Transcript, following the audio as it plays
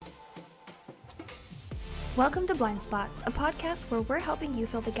Welcome to Blind Spots, a podcast where we're helping you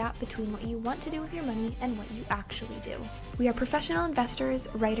fill the gap between what you want to do with your money and what you actually do. We are professional investors,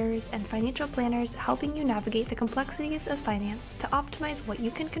 writers, and financial planners helping you navigate the complexities of finance to optimize what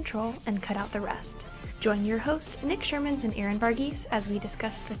you can control and cut out the rest. Join your host, Nick Shermans and Aaron Varghese, as we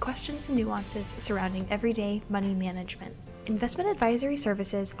discuss the questions and nuances surrounding everyday money management. Investment advisory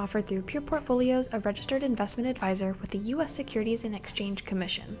services offered through Pure Portfolios, a registered investment advisor with the U.S. Securities and Exchange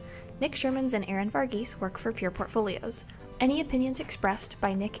Commission. Nick Shermans and Aaron Varghese work for Pure Portfolios. Any opinions expressed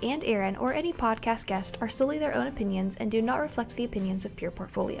by Nick and Aaron or any podcast guest are solely their own opinions and do not reflect the opinions of Pure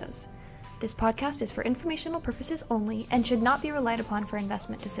Portfolios. This podcast is for informational purposes only and should not be relied upon for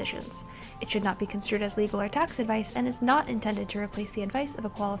investment decisions. It should not be construed as legal or tax advice and is not intended to replace the advice of a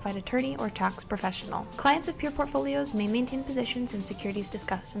qualified attorney or tax professional. Clients of Pure Portfolios may maintain positions in securities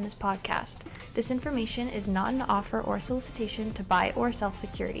discussed in this podcast. This information is not an offer or solicitation to buy or sell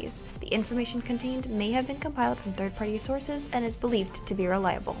securities. The information contained may have been compiled from third-party sources and is believed to be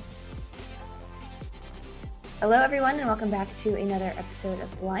reliable. Hello everyone and welcome back to another episode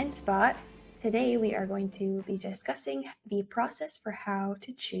of Blind Spot. Today we are going to be discussing the process for how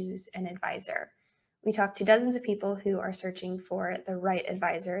to choose an advisor. We talked to dozens of people who are searching for the right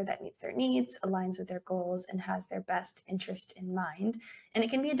advisor that meets their needs, aligns with their goals, and has their best interest in mind. And it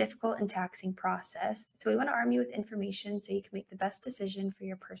can be a difficult and taxing process. So we want to arm you with information so you can make the best decision for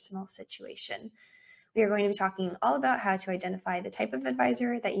your personal situation. We are going to be talking all about how to identify the type of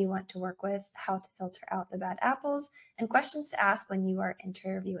advisor that you want to work with, how to filter out the bad apples, and questions to ask when you are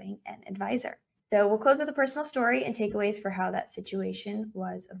interviewing an advisor. So we'll close with a personal story and takeaways for how that situation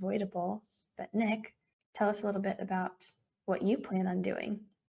was avoidable. But Nick, tell us a little bit about what you plan on doing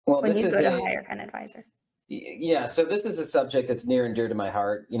when you go to hire an advisor. Yeah, so this is a subject that's near and dear to my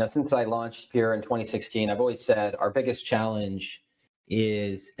heart. Since I launched Pure in 2016, I've always said our biggest challenge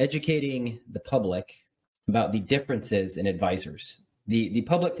is educating the public about the differences in advisors. The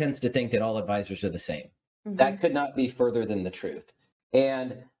public tends to think that all advisors are the same. Mm-hmm. That could not be further than the truth.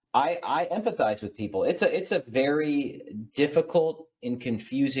 And I empathize with people. It's a very difficult and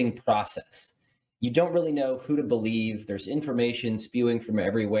confusing process. You don't really know who to believe. There's information spewing from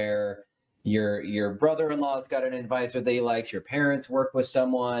everywhere. Your brother-in-law's got an advisor that he likes. Your parents work with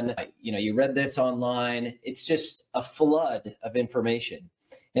someone. You read this online. It's just a flood of information.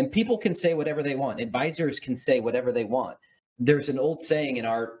 And people can say whatever they want. Advisors can say whatever they want. There's an old saying in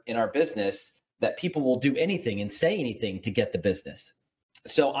our business that people will do anything and say anything to get the business.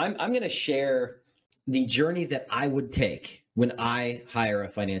 So I'm going to share the journey that I would take when I hire a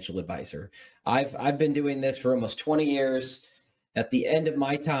financial advisor. I've been doing this for almost 20 years. At the end of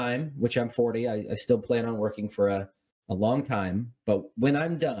my time, which I'm 40, I still plan on working for a long time. But when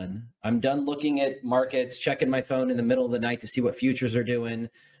I'm done looking at markets, checking my phone in the middle of the night to see what futures are doing.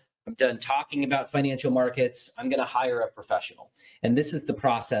 I'm done talking about financial markets. I'm going to hire a professional. And this is the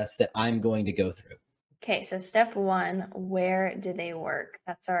process that I'm going to go through. Okay, so step one, where do they work?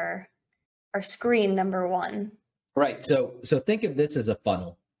 That's our screen number one. Right. So think of this as a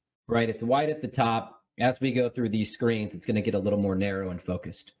funnel, right? It's wide at the top. As we go through these screens, it's going to get a little more narrow and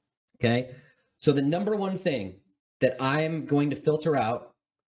focused. Okay. So the number one thing that I'm going to filter out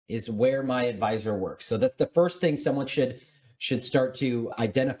is where my advisor works. So that's the first thing someone should start to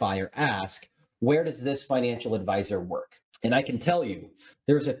identify or ask, where does this financial advisor work? And I can tell you,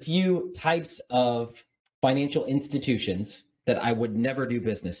 there's a few types of financial institutions that I would never do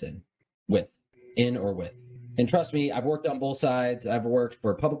business in with. And trust me, I've worked on both sides. I've worked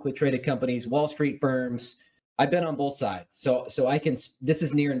for publicly traded companies, Wall Street firms. I've been on both sides. So this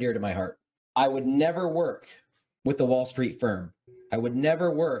is near and dear to my heart. I would never work with a Wall Street firm. I would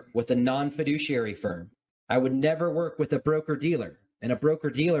never work with a non-fiduciary firm. I would never work with a broker-dealer. And a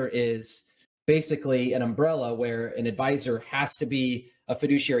broker-dealer is basically an umbrella where an advisor has to be a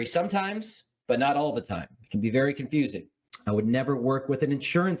fiduciary sometimes, but not all the time. It can be very confusing. I would never work with an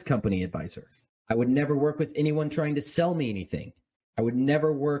insurance company advisor. I would never work with anyone trying to sell me anything. I would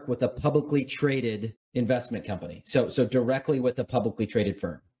never work with a publicly traded investment company. So directly with a publicly traded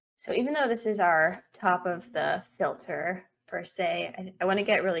firm. So even though this is our top of the filter per se, I want to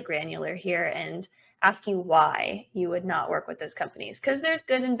get really granular here and ask you why you would not work with those companies, because there's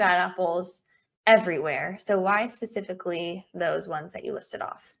good and bad apples everywhere. So why specifically those ones that you listed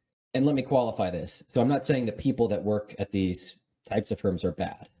off? And let me qualify this. So I'm not saying the people that work at these types of firms are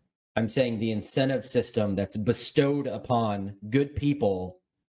bad. I'm saying the incentive system that's bestowed upon good people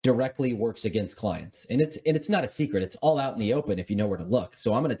directly works against clients. And it's not a secret. It's all out in the open if you know where to look.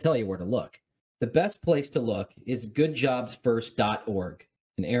 So I'm going to tell you where to look. The best place to look is goodjobsfirst.org.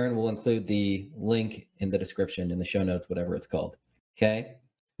 And Aaron will include the link in the description, in the show notes, whatever it's called. Okay.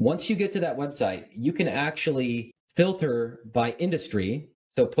 Once you get to that website, you can actually filter by industry.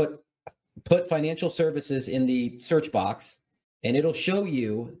 So put financial services in the search box, and it'll show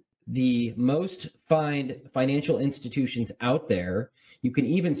you the most find financial institutions out there. You can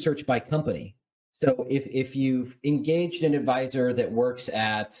even search by company. So if you've engaged an advisor that works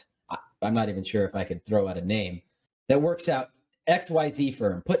at, I'm not even sure if I could throw out a name, that works out XYZ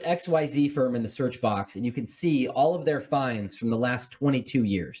firm, put XYZ firm in the search box, and you can see all of their finds from the last 22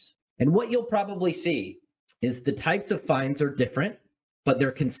 years. And what you'll probably see is the types of finds are different, but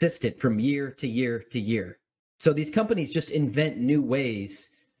they're consistent from year to year to year. So these companies just invent new ways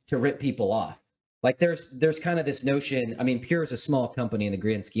to rip people off. Like there's kind of this notion, I mean, Pure is a small company in the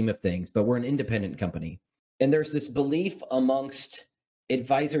grand scheme of things, but we're an independent company. And there's this belief amongst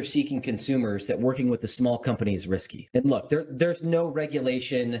advisor seeking consumers that working with a small company is risky. And look, there's no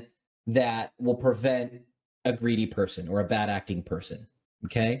regulation that will prevent a greedy person or a bad acting person.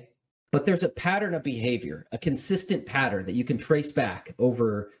 Okay. But there's a pattern of behavior, a consistent pattern that you can trace back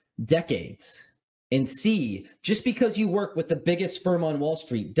over decades and see. Just because you work with the biggest firm on Wall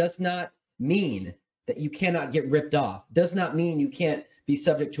Street does not mean that you cannot get ripped off, does not mean you can't be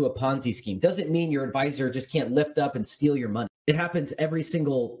subject to a Ponzi scheme, doesn't mean your advisor just can't lift up and steal your money. It happens every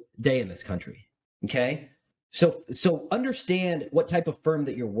single day in this country. Okay. So understand what type of firm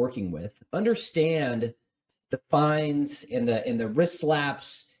that you're working with, understand the fines and the wrist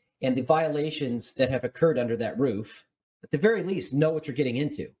slaps and the violations that have occurred under that roof. At the very least, know what you're getting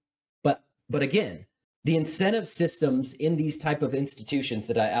into. But again, the incentive systems in these type of institutions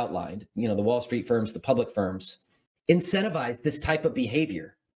that I outlined, the Wall Street firms, the public firms, incentivize this type of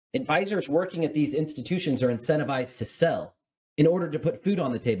behavior. Advisors working at these institutions are incentivized to sell. In order to put food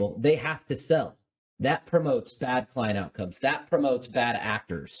on the table, they have to sell. That promotes bad client outcomes. That promotes bad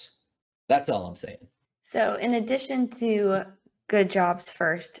actors. That's all I'm saying. So in addition to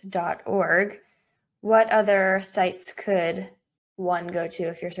goodjobsfirst.org, what other sites could one go to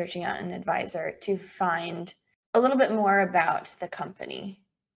if you're searching out an advisor to find a little bit more about the company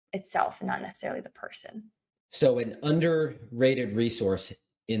itself and not necessarily the person? So an underrated resource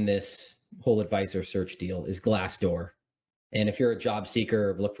in this whole advisor search deal is Glassdoor. And if you're a job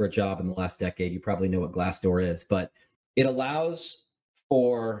seeker or look for a job in the last decade, you probably know what Glassdoor is, but it allows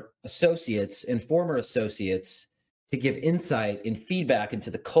for associates and former associates to give insight and feedback into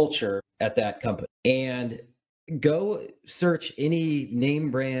the culture at that company. And go search any name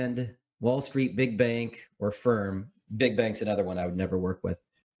brand, Wall Street, big bank or firm. Big bank's another one I would never work with.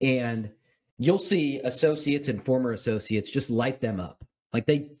 And you'll see associates and former associates just light them up. Like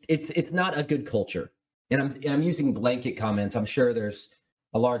it's not a good culture. And I'm using blanket comments. I'm sure there's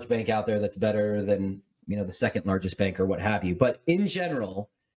a large bank out there that's better than, the second largest bank or what have you. But in general,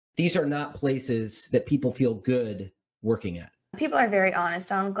 these are not places that people feel good working at. People are very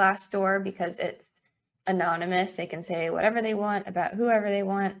honest on Glassdoor because it's anonymous. They can say whatever they want about whoever they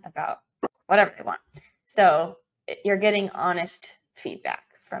want, about whatever they want. So you're getting honest feedback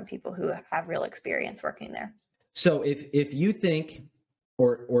from people who have real experience working there. So if you think,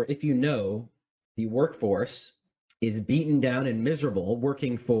 or if the workforce is beaten down and miserable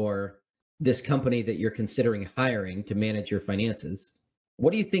working for this company that you're considering hiring to manage your finances,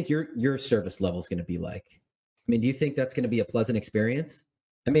 what do you think your service level is going to be like? I mean, do you think that's going to be a pleasant experience?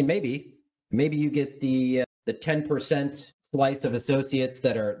 I mean, maybe you get the 10% slice of associates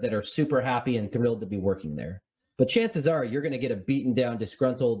that are super happy and thrilled to be working there. But chances are you're going to get a beaten down,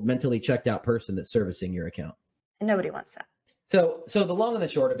 disgruntled, mentally checked out person that's servicing your account. And nobody wants that. So the long and the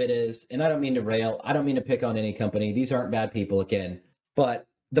short of it is, and I don't mean to rail, I don't mean to pick on any company. These aren't bad people again, but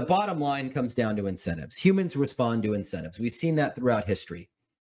the bottom line comes down to incentives. Humans respond to incentives. We've seen that throughout history.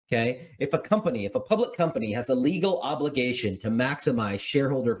 Okay. If a public company has a legal obligation to maximize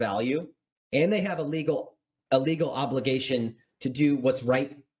shareholder value, and they have a legal obligation to do what's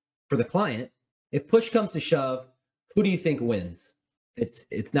right for the client, if push comes to shove, who do you think wins? It's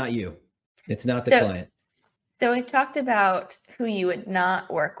not you. It's not the client. So we talked about who you would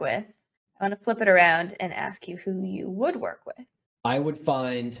not work with. I want to flip it around and ask you who you would work with. I would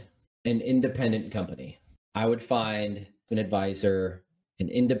find an independent company. I would find an advisor, an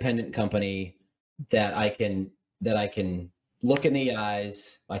independent company that I can look in the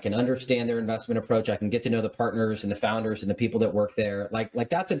eyes. I can understand their investment approach. I can get to know the partners and the founders and the people that work there. Like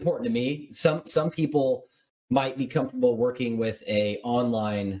that's important to me. Some people might be comfortable working with a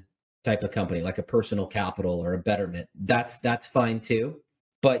online type of company, like a Personal Capital or a Betterment. That's fine too.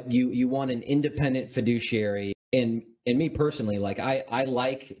 But you want an independent fiduciary. And me personally, like I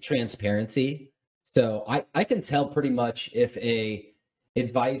like transparency. So I can tell pretty much if a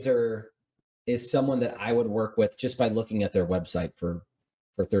advisor is someone that I would work with just by looking at their website for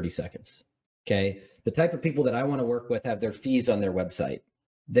for 30 seconds. Okay. The type of people that I want to work with have their fees on their website.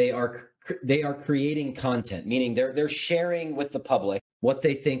 They are creating content, meaning they're sharing with the public what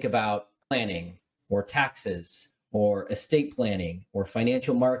they think about planning or taxes or estate planning or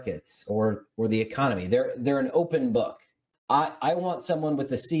financial markets or the economy. They're an open book. I want someone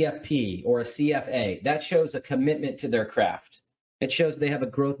with a CFP or a CFA. That shows a commitment to their craft. It shows they have a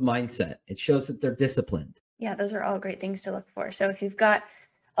growth mindset. It shows that they're disciplined. Yeah, those are all great things to look for. So if you've got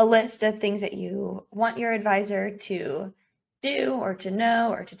a list of things that you want your advisor to do or to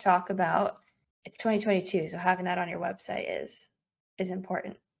know or to talk about, it's 2022. So having that on your website is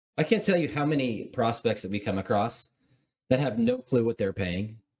important. I can't tell you how many prospects that we come across that have no clue what they're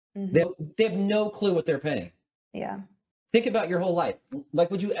paying. They have no clue what they're paying. Yeah. Think about your whole life. Like,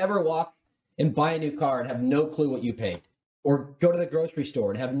 would you ever walk and buy a new car and have no clue what you paid? Or go to the grocery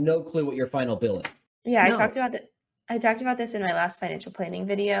store and have no clue what your final bill is? Yeah, No. I talked about this in my last financial planning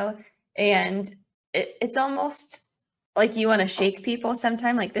video, and it's almost like you want to shake people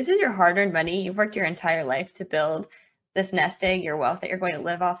sometime. Like, this is your hard-earned money. You've worked your entire life to build this nest egg, your wealth that you're going to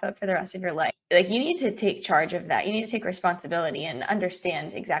live off of for the rest of your life. Like, you need to take charge of that. You need to take responsibility and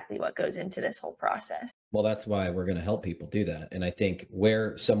understand exactly what goes into this whole process. Well, that's why we're going to help people do that. And I think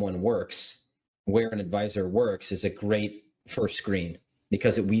where someone works, where an advisor works, is a great first screen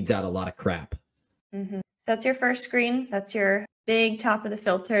because it weeds out a lot of crap. So that's your first screen. That's your big top of the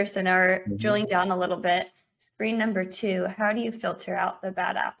filter. So now we're drilling down a little bit. Screen number 2, how do you filter out the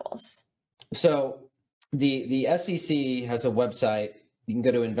bad apples? So the SEC has a website. You can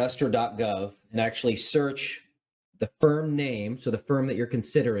go to investor.gov and actually search the firm name, so the firm that you're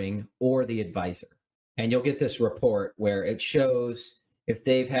considering, or the advisor. And you'll get this report where it shows if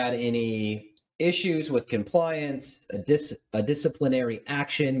they've had any issues with compliance, a disciplinary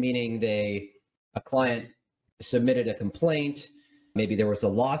action, meaning a client submitted a complaint, maybe there was a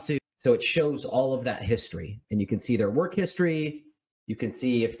lawsuit. So it shows all of that history, and you can see their work history. You can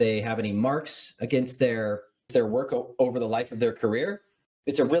see if they have any marks against their work over the life of their career.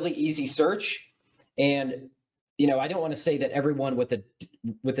 It's a really easy search. And, I don't want to say that everyone with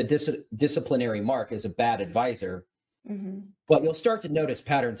a disciplinary mark is a bad advisor, but you'll start to notice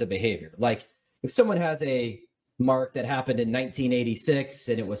patterns of behavior. Like if someone has a mark that happened in 1986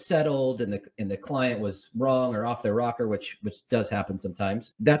 and it was settled and the client was wrong or off their rocker, which does happen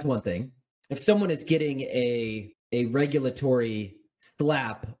sometimes, that's one thing. If someone is getting a regulatory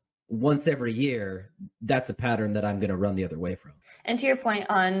slap once every year, that's a pattern that I'm going to run the other way from. And to your point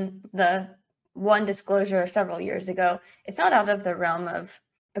on the one disclosure several years ago, it's not out of the realm of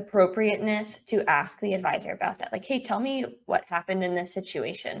appropriateness to ask the advisor about that. Like, hey, tell me what happened in this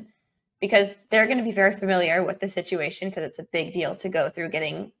situation, because they're going to be very familiar with the situation because it's a big deal to go through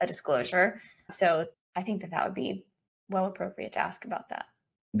getting a disclosure. So I think that would be well appropriate to ask about that.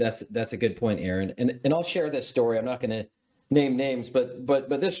 That's a good point, Erin. And I'll share this story. I'm not going to name names, but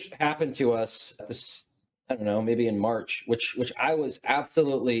this happened to us I don't know, maybe in March, which I was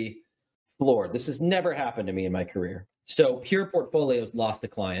absolutely floored. This has never happened to me in my career. So Pure Portfolios lost a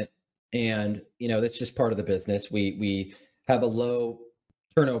client, and that's just part of the business. We have a low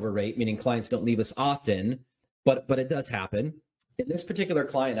turnover rate, meaning clients don't leave us often, but it does happen. And this particular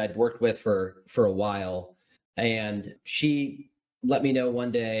client I'd worked with for a while, and she let me know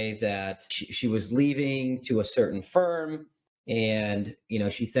one day that she was leaving to a certain firm, and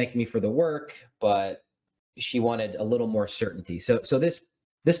she thanked me for the work, but she wanted a little more certainty. So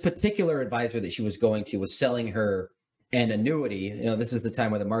this particular advisor that she was going to was selling her an annuity. This is the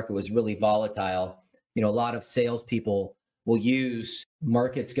time where the market was really volatile. A lot of salespeople will use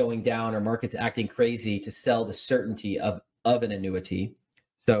markets going down or markets acting crazy to sell the certainty of an annuity.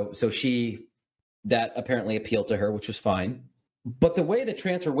 So that apparently appealed to her, which was fine. But the way the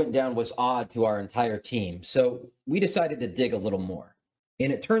transfer went down was odd to our entire team. So we decided to dig a little more.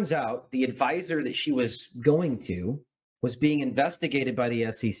 And it turns out the advisor that she was going to was being investigated by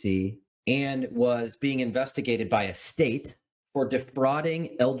the SEC and was being investigated by a state for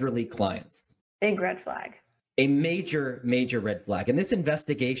defrauding elderly clients. Big red flag. A major, major red flag. And this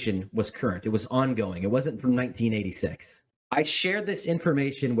investigation was current. It was ongoing. It wasn't from 1986. I shared this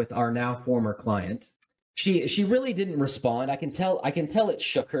information with our now former client. She really didn't respond. I can tell it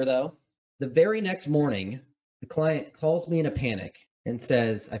shook her, though. The very next morning, the client calls me in a panic and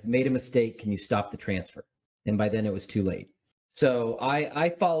says, "I've made a mistake. Can you stop the transfer?" And by then it was too late. So I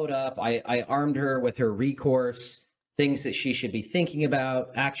followed up. I armed her with her recourse, things that she should be thinking about,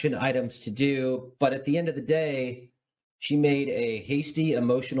 action items to do. But at the end of the day, she made a hasty,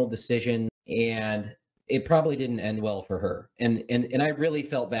 emotional decision, and it probably didn't end well for her. And I really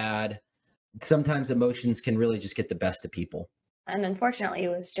felt bad. Sometimes emotions can really just get the best of people. And unfortunately, it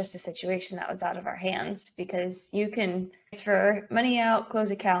was just a situation that was out of our hands because you can transfer money out,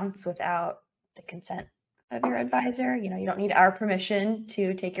 close accounts without the consent of your advisor. You know, you don't need our permission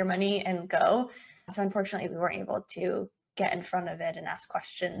to take your money and go. So unfortunately, we weren't able to get in front of it and ask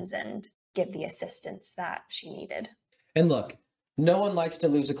questions and give the assistance that she needed. And look, no one likes to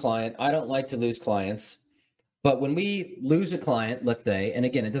lose a client. I don't like to lose clients. But when we lose a client, let's say, and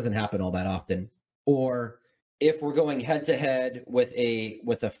again, it doesn't happen all that often, or if we're going head to head with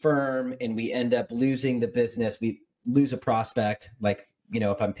a firm and we end up losing the business, we lose a prospect, like, you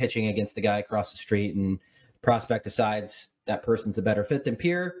know, if I'm pitching against the guy across the street and prospect decides that person's a better fit than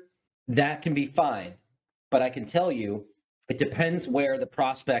peer, that can be fine. But I can tell you, it depends where the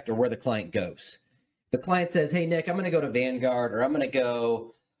prospect or where the client goes. The client says, hey, Nick, I'm going to go to Vanguard, or I'm going to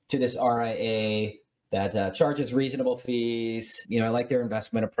go to this RIA that charges reasonable fees. You know, I like their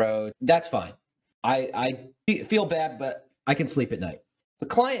investment approach. That's fine. I feel bad, but I can sleep at night. The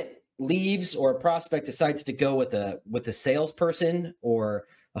client leaves or a prospect decides to go with a salesperson or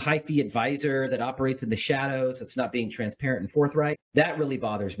a high fee advisor that operates in the shadows, that's not being transparent and forthright. That really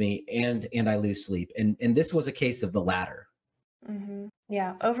bothers me, and I lose sleep. And this was a case of the latter. Mm-hmm.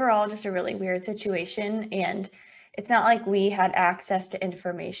 Yeah, overall, just a really weird situation. And it's not like we had access to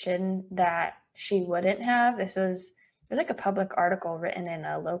information that she wouldn't have. There's like a public article written in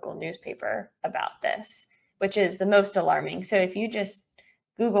a local newspaper about this, which is the most alarming. So if you just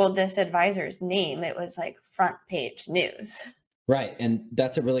Googled this advisor's name, it was like front page news. Right. And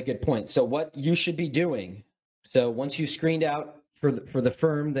that's a really good point. So what you should be doing, so once you screened out for the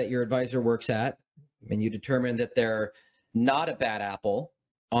firm that your advisor works at, and you determine that they're not a bad apple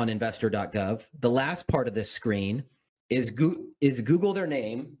on investor.gov, the last part of this screen is Google their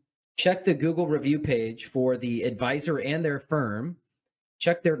name, check the Google review page for the advisor and their firm,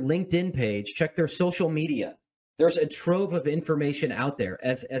 check their LinkedIn page, check their social media. There's a trove of information out there.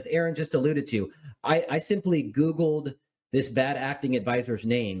 As Aaron just alluded to, I simply Googled this bad acting advisor's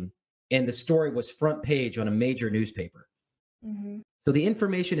name, and the story was front page on a major newspaper. Mm-hmm. So the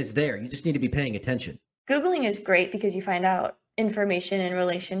information is there. You just need to be paying attention. Googling is great because you find out information in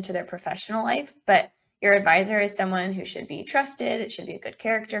relation to their professional life, but your advisor is someone who should be trusted. It should be a good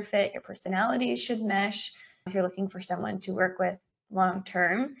character fit. Your personalities should mesh if you're looking for someone to work with long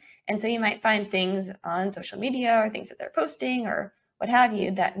term. And so you might find things on social media or things that they're posting or what have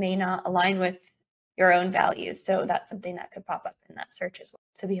you that may not align with your own values. So that's something that could pop up in that search as well.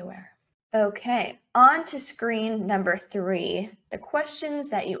 So be aware. Okay, on to screen number 3, the questions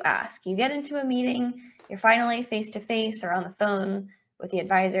that you ask. You get into a meeting, you're finally face-to-face or on the phone with the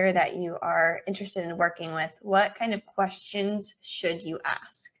advisor that you are interested in working with. What kind of questions should you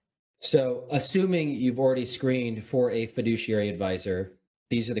ask? So assuming you've already screened for a fiduciary advisor,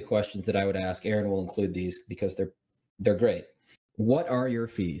 these are the questions that I would ask. Aaron will include these because they're great. What are your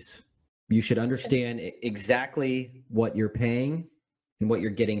fees? You should understand exactly what you're paying and what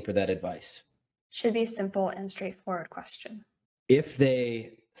you're getting for that advice. Should be a simple and straightforward question. If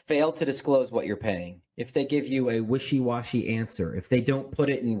they fail to disclose what you're paying, if they give you a wishy-washy answer, if they don't put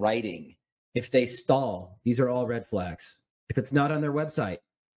it in writing, if they stall, these are all red flags. If it's not on their website,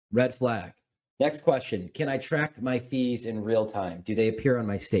 red flag. Next question, can I track my fees in real time? Do they appear on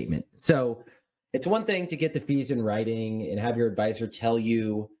my statement? So it's one thing to get the fees in writing and have your advisor tell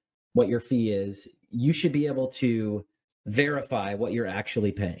you what your fee is. You should be able to verify what you're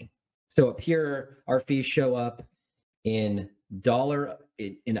actually paying. So up here, our fees show up in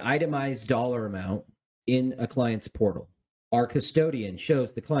an itemized dollar amount in a client's portal. Our custodian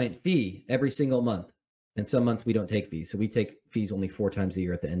shows the client fee every single month. And some months we don't take fees. So we take fees only 4 times a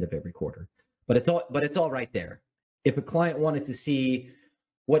year at the end of every quarter. But it's all right there. If a client wanted to see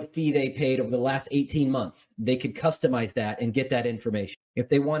what fee they paid over the last 18 months, they could customize that and get that information. If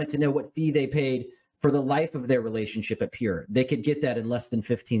they wanted to know what fee they paid for the life of their relationship at Pure, they could get that in less than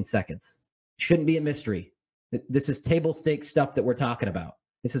 15 seconds. Shouldn't be a mystery. This is table stakes stuff that we're talking about.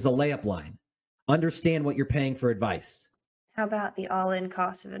 This is a layup line. Understand what you're paying for advice. How about the all-in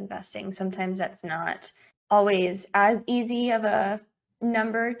cost of investing? Sometimes that's not always as easy of a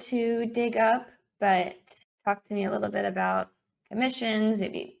number to dig up, but talk to me a little bit about commissions,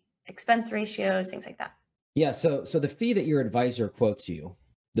 maybe expense ratios, things like that. Yeah, so the fee that your advisor quotes you,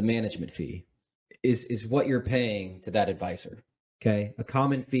 the management fee, is what you're paying to that advisor. Okay, a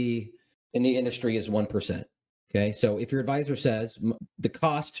common fee in the industry is 1%. Okay, so if your advisor says the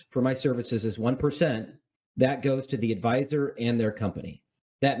cost for my services is 1%, that goes to the advisor and their company.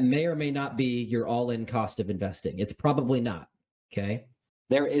 That may or may not be your all-in cost of investing. It's probably not. Okay,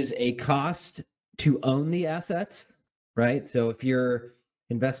 there is a cost to own the assets, right? So if you're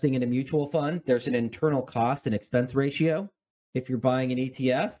investing in a mutual fund, there's an internal cost and expense ratio. If you're buying an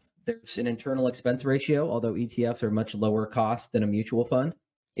ETF, there's an internal expense ratio, although ETFs are much lower cost than a mutual fund.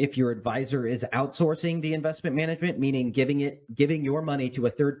 If your advisor is outsourcing the investment management, meaning giving your money to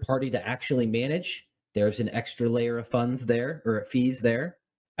a third party to actually manage, there's an extra layer of funds there or fees there.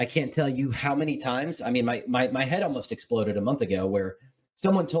 I can't tell you how many times. I mean, my head almost exploded a month ago where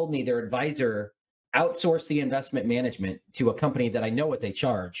someone told me their advisor outsourced the investment management to a company that I know what they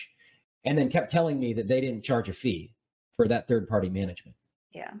charge, and then kept telling me that they didn't charge a fee for that third party management.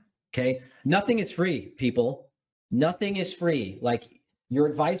 Yeah. Okay. Nothing is free, people. Nothing is free. Like, your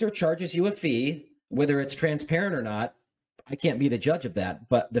advisor charges you a fee, whether it's transparent or not. I can't be the judge of that,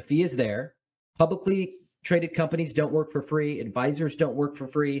 but the fee is there. Publicly traded companies don't work for free. Advisors don't work for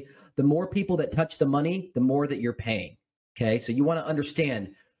free. The more people that touch the money, the more that you're paying. Okay. So you want to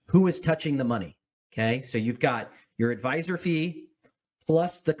understand who is touching the money. Okay. So you've got your advisor fee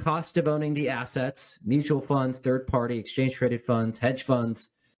plus the cost of owning the assets, mutual funds, third party, exchange traded funds, hedge funds,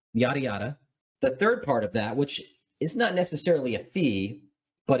 yada, yada. The third part of that, which is not necessarily a fee,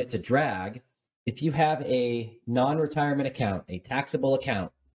 but it's a drag. If you have a non-retirement account, a taxable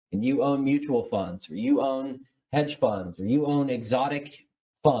account, and you own mutual funds, or you own hedge funds, or you own exotic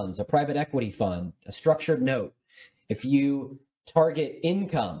funds, a private equity fund, a structured note, if you target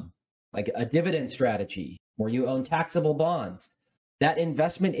income, like a dividend strategy, or you own taxable bonds, that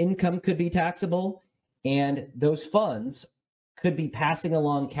investment income could be taxable, and those funds could be passing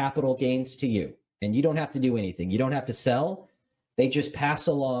along capital gains to you. And you don't have to do anything. You don't have to sell. They just pass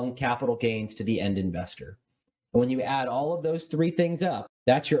along capital gains to the end investor. And when you add all of those three things up,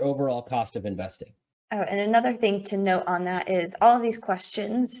 that's your overall cost of investing. Oh, and another thing to note on that is all of these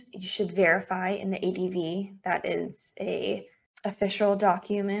questions you should verify in the ADV. That is a official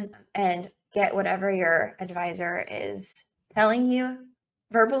document, and get whatever your advisor is telling you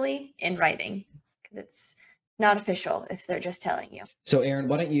verbally in writing, because it's not official if they're just telling you. So Erin,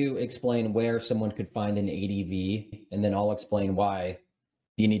 why don't you explain where someone could find an ADV, and then I'll explain why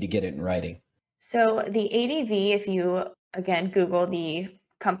you need to get it in writing. So the ADV, if you, again, Google the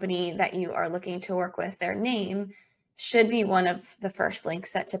company that you are looking to work with, their name should be one of the first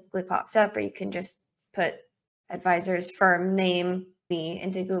links that typically pops up, or you can just put advisor's firm name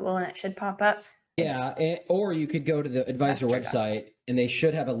into Google and it should pop up. Yeah, or you could go to the advisor website and they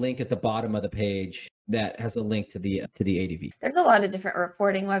should have a link at the bottom of the page that has a link to the ADV. There's a lot of different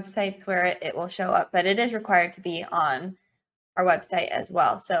reporting websites where it will show up, but it is required to be on our website as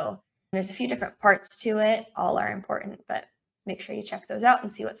well. So there's a few different parts to it. All are important, but make sure you check those out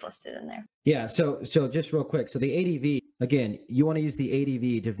and see what's listed in there. Yeah, so just real quick. So the ADV, again, you want to use the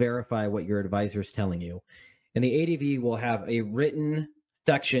ADV to verify what your advisor is telling you. And the ADV will have a written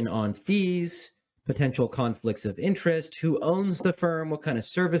section on fees, potential conflicts of interest, who owns the firm, what kind of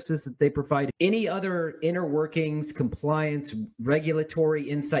services that they provide, any other inner workings, compliance, regulatory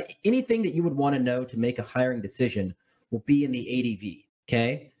insight, anything that you would want to know to make a hiring decision will be in the ADV,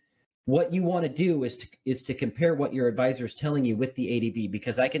 okay? What you want to do is to compare what your advisor is telling you with the ADV,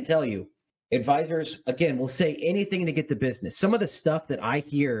 because I can tell you, advisors, again, will say anything to get the business. Some of the stuff that I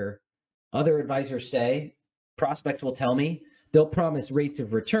hear other advisors say, prospects will tell me, they'll promise rates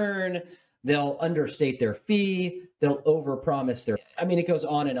of return, they'll understate their fee, they'll overpromise their, I mean, it goes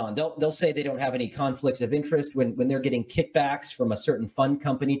on and on. They'll say they don't have any conflicts of interest when they're getting kickbacks from a certain fund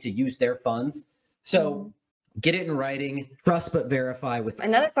company to use their funds. So get it in writing, trust but verify with.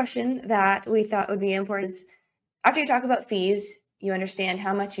 Another question that we thought would be important is, after you talk about fees, you understand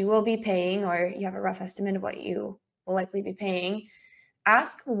how much you will be paying, or you have a rough estimate of what you will likely be paying.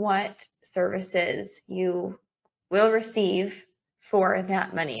 Ask what services you will receive for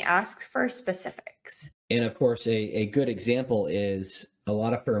that money. Ask for specifics. And of course, a good example is a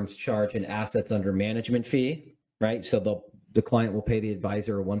lot of firms charge an assets under management fee, right? So the client will pay the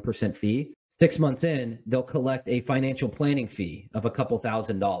advisor a 1% fee. 6 months in, they'll collect a financial planning fee of a couple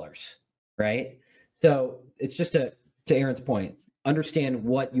 $1,000s, right? So it's just to Erin's point, understand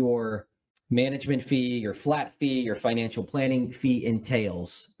what your management fee, your flat fee, your financial planning fee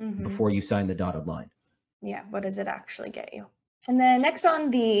entails before you sign the dotted line. Yeah, what does it actually get you? And then next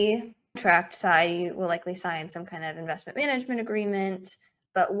on the contract side, you will likely sign some kind of investment management agreement.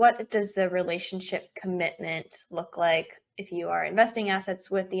 But what does the relationship commitment look like if you are investing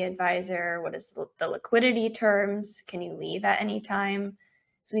assets with the advisor? What is the liquidity terms? Can you leave at any time?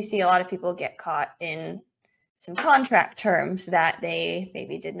 So we see a lot of people get caught in some contract terms that they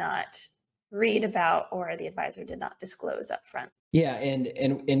maybe did not read about, or the advisor did not disclose up front. Yeah,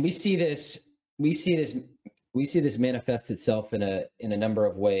 and we see this manifest itself in a number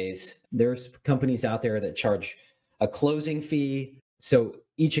of ways. There's companies out there that charge a closing fee. So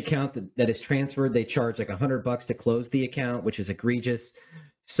each account that is transferred, they charge like $100 to close the account, which is egregious.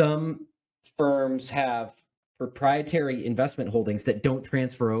 Some firms have proprietary investment holdings that don't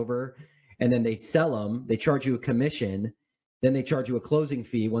transfer over, and then they sell them. They charge you a commission, then they charge you a closing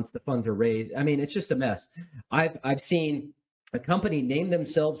fee once the funds are raised. I mean, it's just a mess. I've seen a company name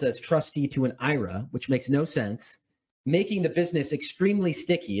themselves as trustee to an IRA, which makes no sense, making the business extremely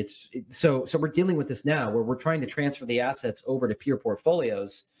sticky. So we're dealing with this now where we're trying to transfer the assets over to peer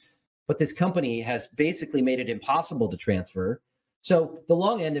portfolios, but this company has basically made it impossible to transfer. So the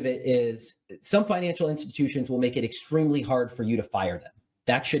long end of it is some financial institutions will make it extremely hard for you to fire them.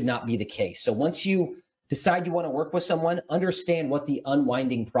 That should not be the case. So once you decide you want to work with someone, understand what the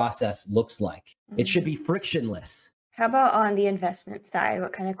unwinding process looks like. It should be frictionless. How about on the investment side?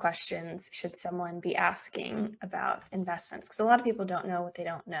 What kind of questions should someone be asking about investments? Because a lot of people don't know what they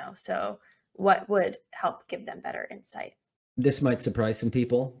don't know. So what would help give them better insight? This might surprise some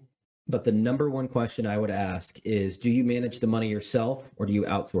people, but the number one question I would ask is, do you manage the money yourself or do you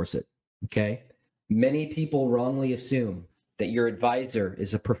outsource it? Okay. Many people wrongly assume that your advisor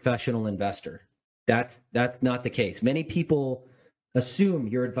is a professional investor. That's not the case. Many people assume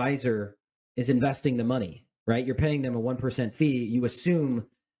your advisor is investing the money, right? You're paying them a 1% fee. You assume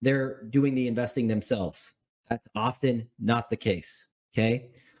they're doing the investing themselves. That's often not the case. Okay.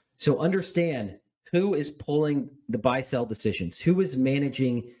 So understand who is pulling the buy-sell decisions, who is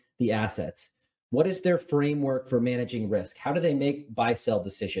managing the assets. What is their framework for managing risk? How do they make buy-sell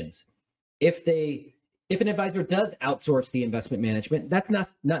decisions? If an advisor does outsource the investment management, that's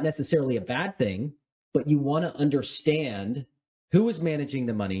not necessarily a bad thing, but you want to understand who is managing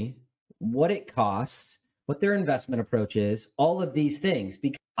the money, what it costs, what their investment approach is, all of these things.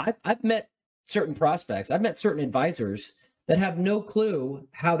 Because I've met certain prospects, I've met certain advisors that have no clue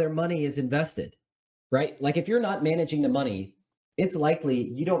how their money is invested, right? Like if you're not managing the money, it's likely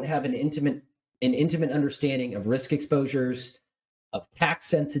you don't have an intimate understanding of risk exposures, of tax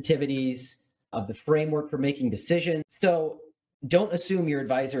sensitivities, of the framework for making decisions. So don't assume your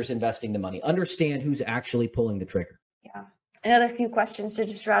advisor is investing the money. Understand who's actually pulling the trigger. Yeah. Another few questions to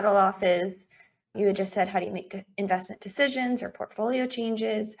just rattle off is, you had just said, how do you make investment decisions or portfolio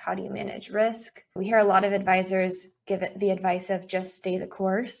changes? How do you manage risk? We hear a lot of advisors give it the advice of just stay the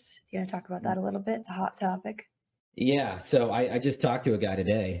course. Do you want to talk about that a little bit? It's a hot topic. Yeah. So I just talked to a guy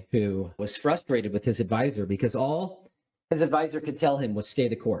today who was frustrated with his advisor because all his advisor could tell him was stay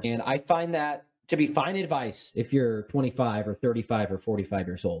the course. And I find that to be fine advice if you're 25 or 35 or 45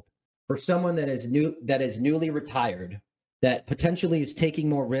 years old. For someone that is newly retired, that potentially is taking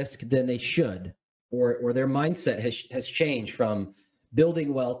more risk than they should, or their mindset has changed from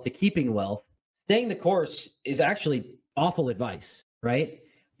building wealth to keeping wealth, staying the course is actually awful advice, right?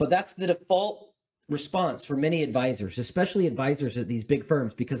 But that's the default response for many advisors, especially advisors at these big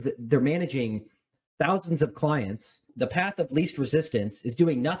firms, because they're managing thousands of clients. The path of least resistance is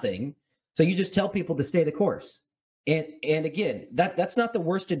doing nothing. So you just tell people to stay the course. And again, that's not the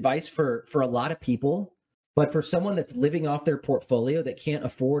worst advice for a lot of people, but for someone that's living off their portfolio that can't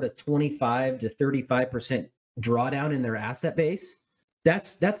afford a 25 to 35% drawdown in their asset base,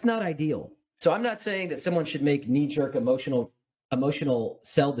 that's not ideal. So I'm not saying that someone should make knee-jerk emotional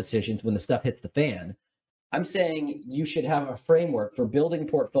sell decisions when the stuff hits the fan. I'm saying you should have a framework for building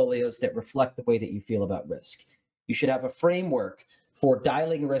portfolios that reflect the way that you feel about risk. You should have a framework for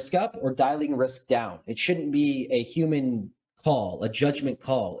dialing risk up or dialing risk down. It shouldn't be a human call, a judgment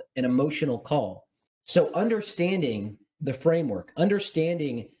call, an emotional call. So understanding the framework,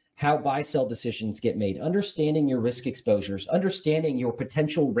 understanding how buy-sell decisions get made, understanding your risk exposures, understanding your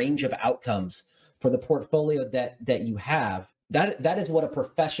potential range of outcomes for the portfolio that you have, that is what a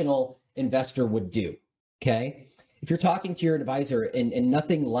professional investor would do, okay? If you're talking to your advisor and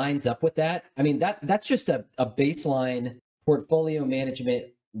nothing lines up with that, I mean, that's just a baseline portfolio management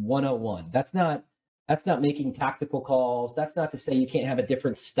 101. That's not making tactical calls. That's not to say you can't have a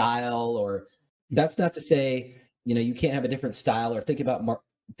different style, or that's not to say, you can't have a different style or think about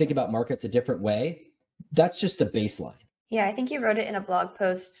markets a different way. That's just the baseline. Yeah, I think you wrote it in a blog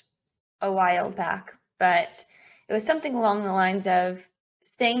post a while back, but it was something along the lines of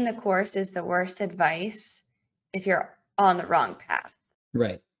staying the course is the worst advice if you're on the wrong path.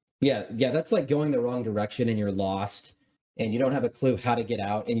 Right. Yeah. That's like going the wrong direction and you're lost and you don't have a clue how to get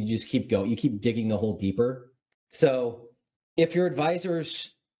out and you just keep going. You keep digging the hole deeper. So if your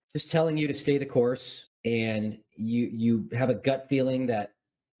advisor's just telling you to stay the course and you have a gut feeling that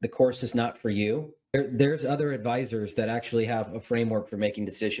the course is not for you, there's other advisors that actually have a framework for making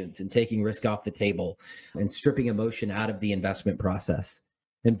decisions and taking risk off the table and stripping emotion out of the investment process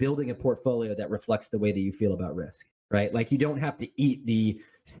and building a portfolio that reflects the way that you feel about risk. right? Like you don't have to eat the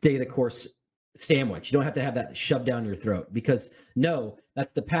stay the course sandwich. You don't have to have that shoved down your throat, because no,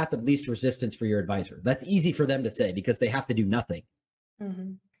 that's the path of least resistance for your advisor. That's easy for them to say because they have to do nothing.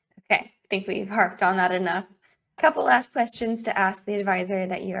 Mm-hmm. Okay, I think we've harped on that enough. Couple last questions to ask the advisor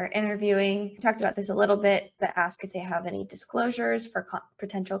that you are interviewing. We talked about this a little bit, but ask if they have any disclosures for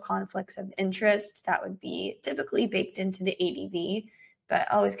potential conflicts of interest. That would be typically baked into the ADV,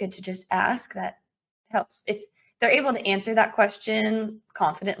 but always good to just ask. That helps. If they're able to answer that question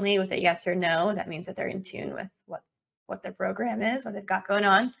confidently with a yes or no, that means that they're in tune with what their program is, what they've got going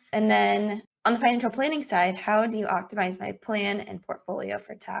on. And then on the financial planning side, how do you optimize my plan and portfolio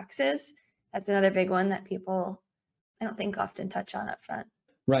for taxes? That's another big one that people, I don't think, often touch on up front.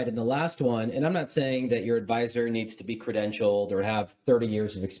 Right. And the last one, and I'm not saying that your advisor needs to be credentialed or have 30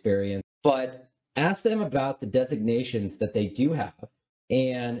 years of experience, but ask them about the designations that they do have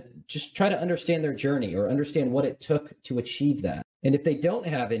and just try to understand their journey or understand what it took to achieve that. And if they don't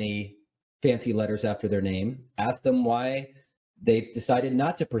have any fancy letters after their name, ask them why they've decided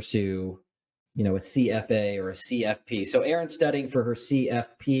not to pursue, a CFA or a CFP. So Erin's studying for her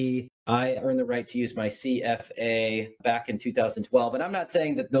CFP. I earned the right to use my CFA back in 2012. And I'm not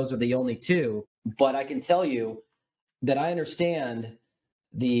saying that those are the only two, but I can tell you that I understand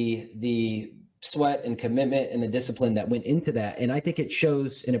the sweat and commitment and the discipline that went into that. And I think it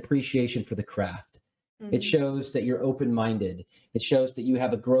shows an appreciation for the craft. It shows that you're open-minded. It shows that you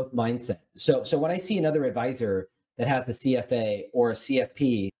have a growth mindset. So when I see another advisor that has a CFA or a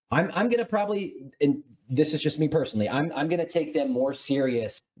CFP, I'm going to probably, and this is just me personally, I'm going to take them more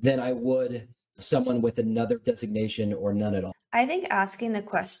serious than I would someone with another designation or none at all. I think asking the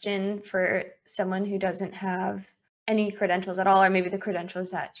question for someone who doesn't have any credentials at all, or maybe the credentials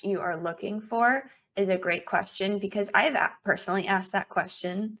that you are looking for, is a great question, because I've personally asked that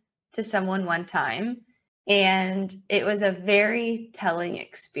question to someone one time, and it was a very telling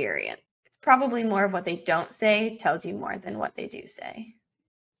experience. It's probably more of what they don't say tells you more than what they do say.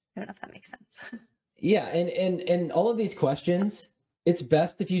 I don't know if that makes sense. Yeah, and all of these questions, it's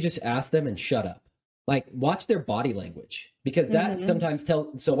best if you just ask them and shut up. Like, watch their body language, because that sometimes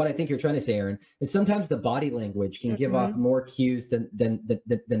so what I think you're trying to say, Erin, is sometimes the body language can give off more cues than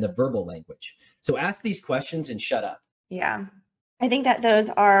the verbal language. So ask these questions and shut up. Yeah. I think that those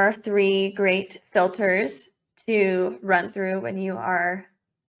are 3 great filters to run through when you are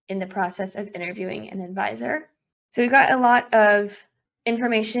in the process of interviewing an advisor. So we've got a lot of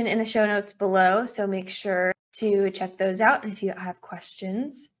information in the show notes below, so make sure to check those out. And if you have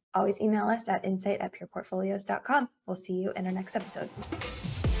questions, always email us at insight@pureportfolios.com. We'll see you in our next episode.